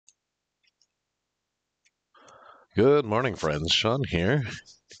Good morning, friends. Sean here.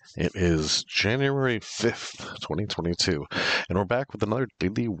 It is January 5th, 2022, and we're back with another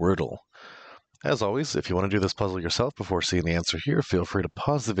daily Wordle. As always, if you want to do this puzzle yourself before seeing the answer here, feel free to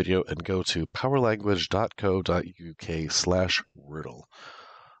pause the video and go to powerlanguage.co.uk/Wordle.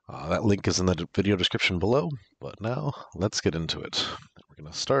 That link is in the video description below, but now let's get into it. We're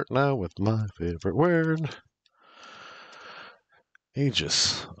going to start now with my favorite word,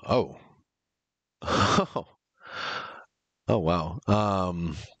 aegis. Oh. Oh, wow.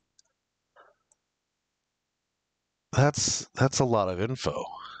 That's a lot of info.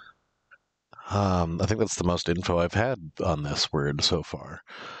 I think that's the most info I've had on this word so far.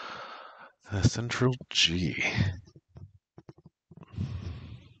 Central G.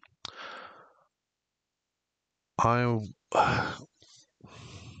 I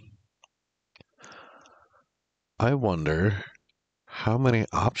I wonder how many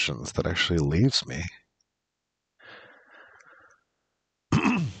options that actually leaves me.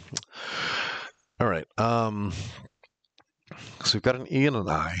 All right. So we've got an E and an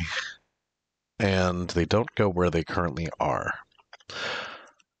I, and they don't go where they currently are.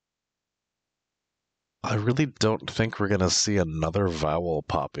 I really don't think we're going to see another vowel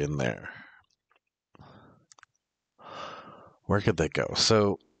pop in there. Where could they go?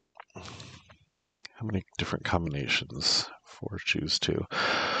 So, how many different combinations? 4, choose 2.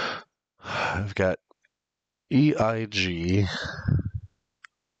 I've got EIG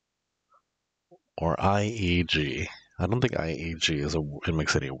or IEG. I don't think IEG it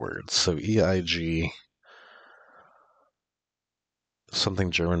makes any words. So EIG,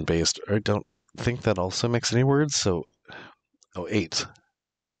 something German based. I don't think that also makes any words. So, 8.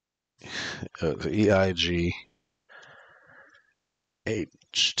 EIG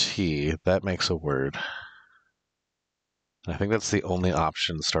HT, that makes a word. I think that's the only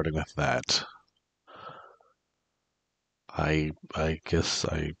option starting with that. I guess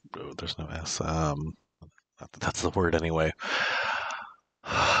there's no S. That's the word anyway.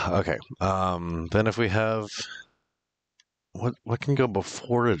 Okay. Then if we have what can go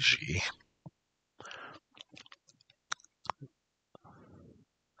before a G?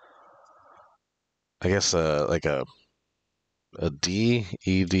 I guess like a D,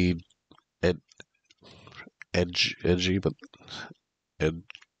 ED, edgy, but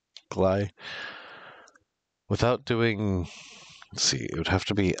edgly. Without doing, let's see, it would have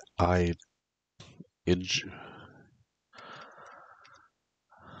to be edge.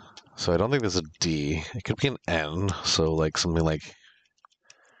 So I don't think there's a D. It could be an N. So like something like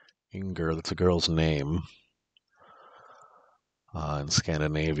Inger. That's a girl's name in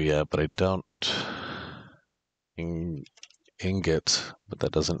Scandinavia, but I don't. Ingot, but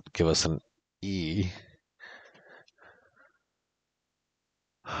that doesn't give us an E.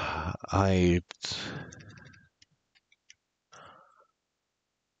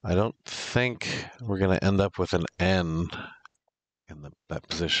 I don't think we're going to end up with an N in that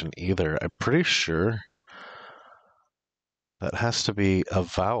position either. I'm pretty sure that has to be a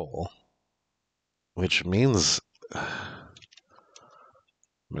vowel, which means I'm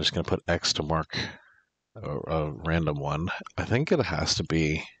just going to put X to mark a random one. I think it has to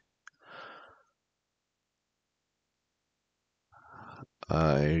be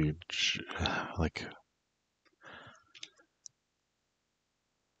like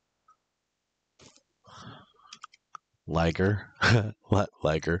liger,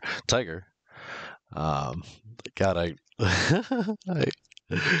 liger, tiger. God,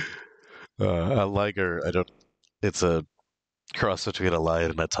 a liger. I don't. It's a cross between a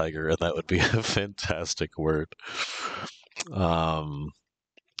lion and a tiger, and that would be a fantastic word. So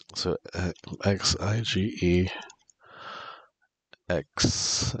XIGE,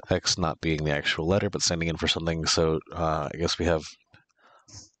 X not being the actual letter, but standing in for something. So I guess we have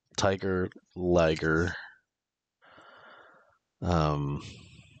tiger, liger.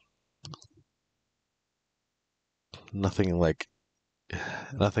 Nothing with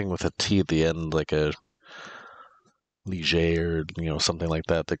a T at the end, like a Liger or something like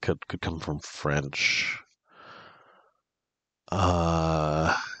that could come from French.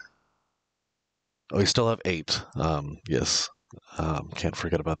 We still have 8. Yes. Can't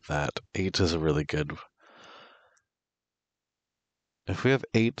forget about that. 8 is a really good. If we have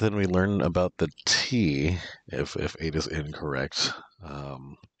 8, then we learn about the T. If 8 is incorrect,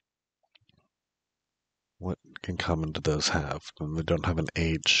 what in common do those have? And they don't have an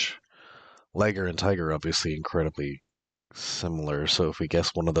H. Liger and tiger obviously incredibly similar. So if we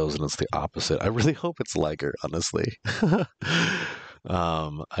guess one of those and it's the opposite, I really hope it's liger, honestly.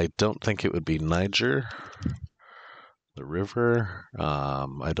 I don't think it would be Niger, the river.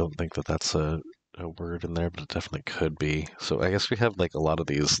 I don't think that's a a word in there, but it definitely could be. So I guess we have like a lot of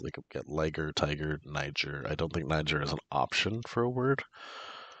these, like we got liger, tiger, Niger. I don't think Niger is an option for a word.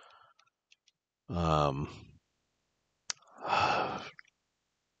 Um, I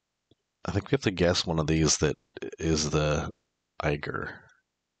think we have to guess one of these that is the Iger.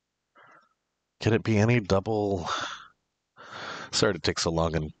 Can it be any double? Sorry to take so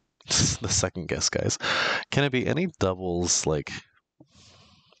long in the second guess, guys. Can it be any doubles like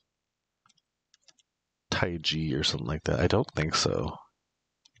Taiji or something like that? I don't think so.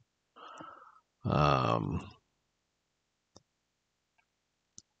 Um,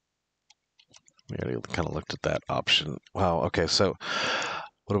 we already kind of looked at that option. Wow. Okay. So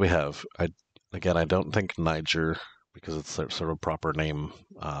what do we have? I don't think Niger, because it's sort of proper name,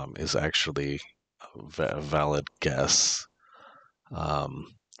 is actually a valid guess. Um,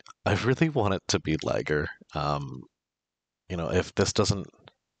 I really want it to be Liger. If this doesn't,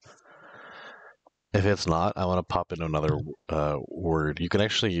 if it's not, I want to pop in another word. You can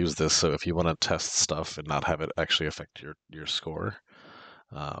actually use this, so if you want to test stuff and not have it actually affect your score,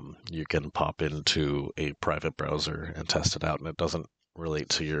 you can pop into a private browser and test it out, and it doesn't relate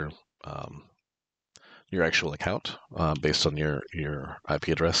to your actual account based on your IP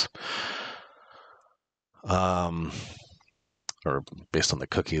address, or based on the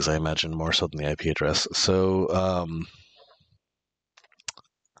cookies, I imagine, more so than the IP address. So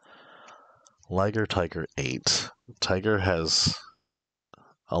Liger Tiger 8. Tiger has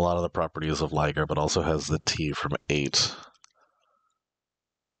a lot of the properties of Liger, but also has the T from 8.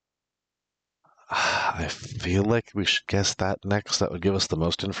 I feel like we should guess that next. That would give us the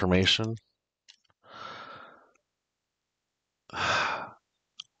most information.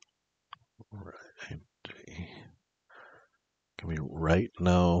 Can we write?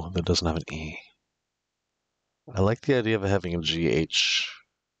 No, that doesn't have an E. I like the idea of having a GH,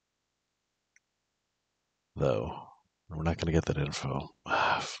 though. We're not going to get that info.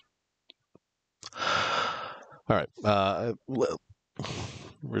 All right.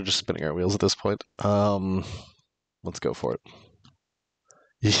 We're just spinning our wheels at this point. Let's go for it.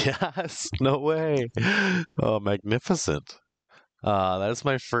 Yes, no way. Oh, magnificent. That's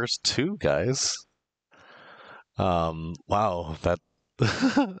my first two, guys. Wow, that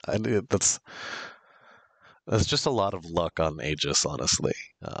that's just a lot of luck on Aegis, honestly.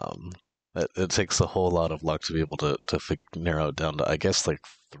 It takes a whole lot of luck to be able to narrow it down to, I guess, like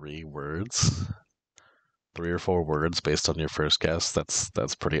 3 words, 3 or 4 words based on your first guess.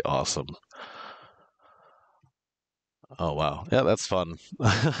 That's pretty awesome. Oh wow, yeah, that's fun.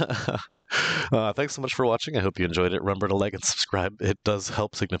 Thanks so much for watching. I hope you enjoyed it. Remember to like and subscribe. It does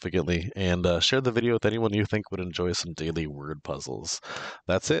help significantly. And share the video with anyone you think would enjoy some daily word puzzles.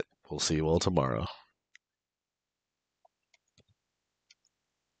 That's it. We'll see you all tomorrow.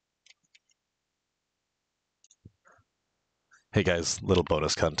 Hey guys, little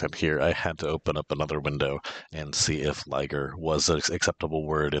bonus content here. I had to open up another window and see if liger was an acceptable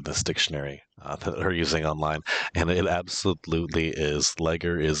word in this dictionary that they're using online, and it absolutely is.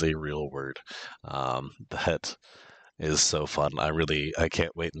 Liger is a real word. That is so fun. I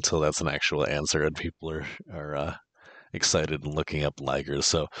can't wait until that's an actual answer and people are excited and looking up ligers.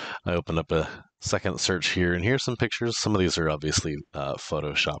 So I opened up a second search here, and here's some pictures. Some of these are obviously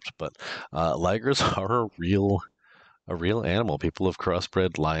photoshopped, but ligers are a real animal. People have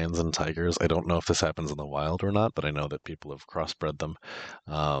crossbred lions and tigers. I don't know if this happens in the wild or not, but I know that people have crossbred them.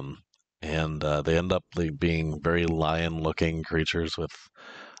 Um, and they end up like, being very lion-looking creatures with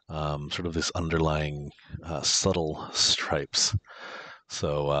sort of this underlying subtle stripes.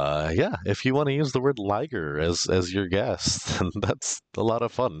 So yeah, if you want to use the word liger as your guess, then that's a lot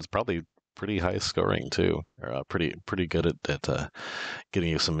of fun. It's probably pretty high scoring too, or pretty good at getting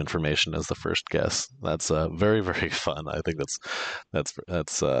you some information as the first guess. That's very very fun. I think that's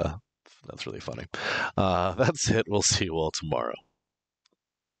really funny. That's it. We'll see you all tomorrow.